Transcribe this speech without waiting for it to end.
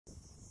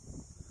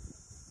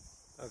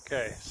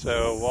Okay,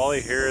 so Wally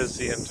here is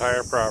the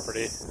entire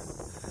property.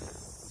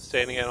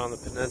 Standing out on the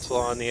peninsula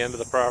on the end of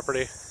the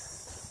property.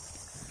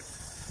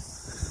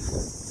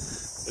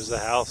 There's the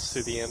house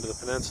to the end of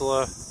the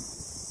peninsula.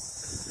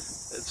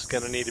 It's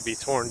going to need to be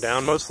torn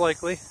down most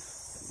likely.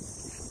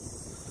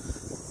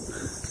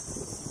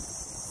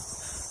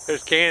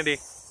 There's Candy.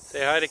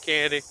 Say hi to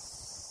Candy.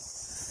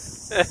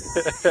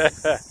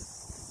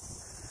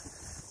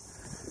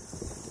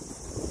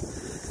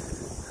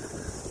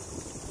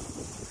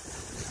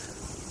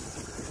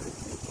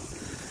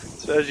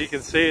 So as you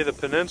can see, the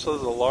peninsula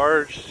is a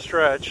large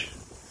stretch,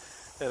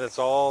 and it's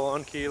all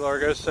on Key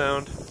Largo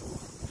Sound.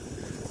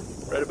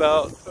 Right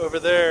about over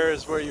there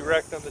is where you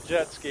wrecked on the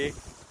jet ski.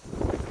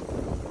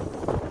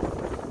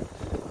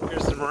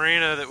 Here's the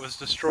marina that was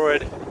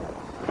destroyed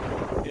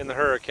in the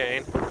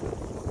hurricane.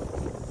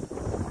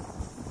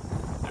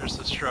 There's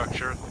the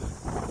structure.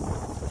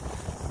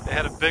 They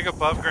had a big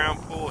above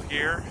ground pool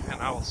here,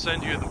 and I will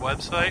send you the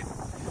website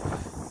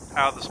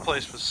how this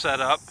place was set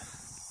up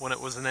when it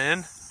was an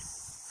inn.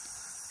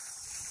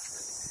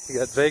 You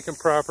got vacant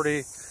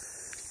property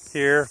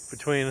here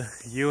between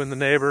you and the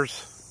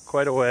neighbors,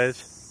 quite a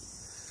ways.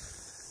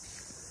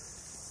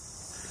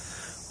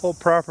 Whole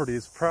property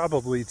is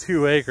probably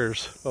 2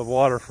 acres of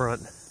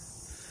waterfront.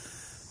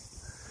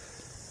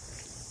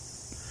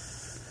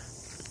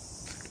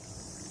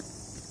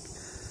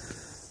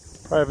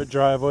 Private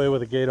driveway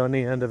with a gate on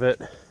the end of it.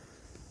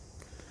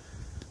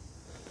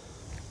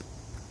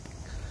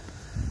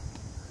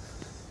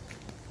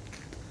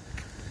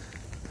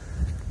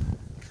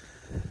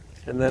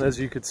 And then, as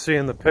you could see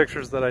in the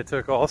pictures that I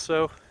took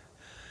also,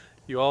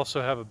 you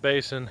also have a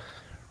basin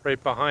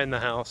right behind the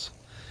house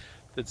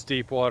that's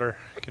deep water.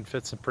 Can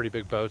fit some pretty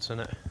big boats in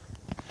it.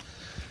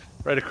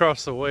 Right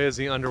across the way is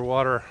the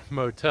underwater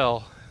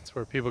motel. It's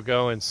where people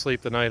go and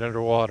sleep the night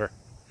underwater.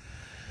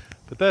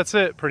 But that's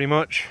it, pretty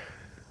much.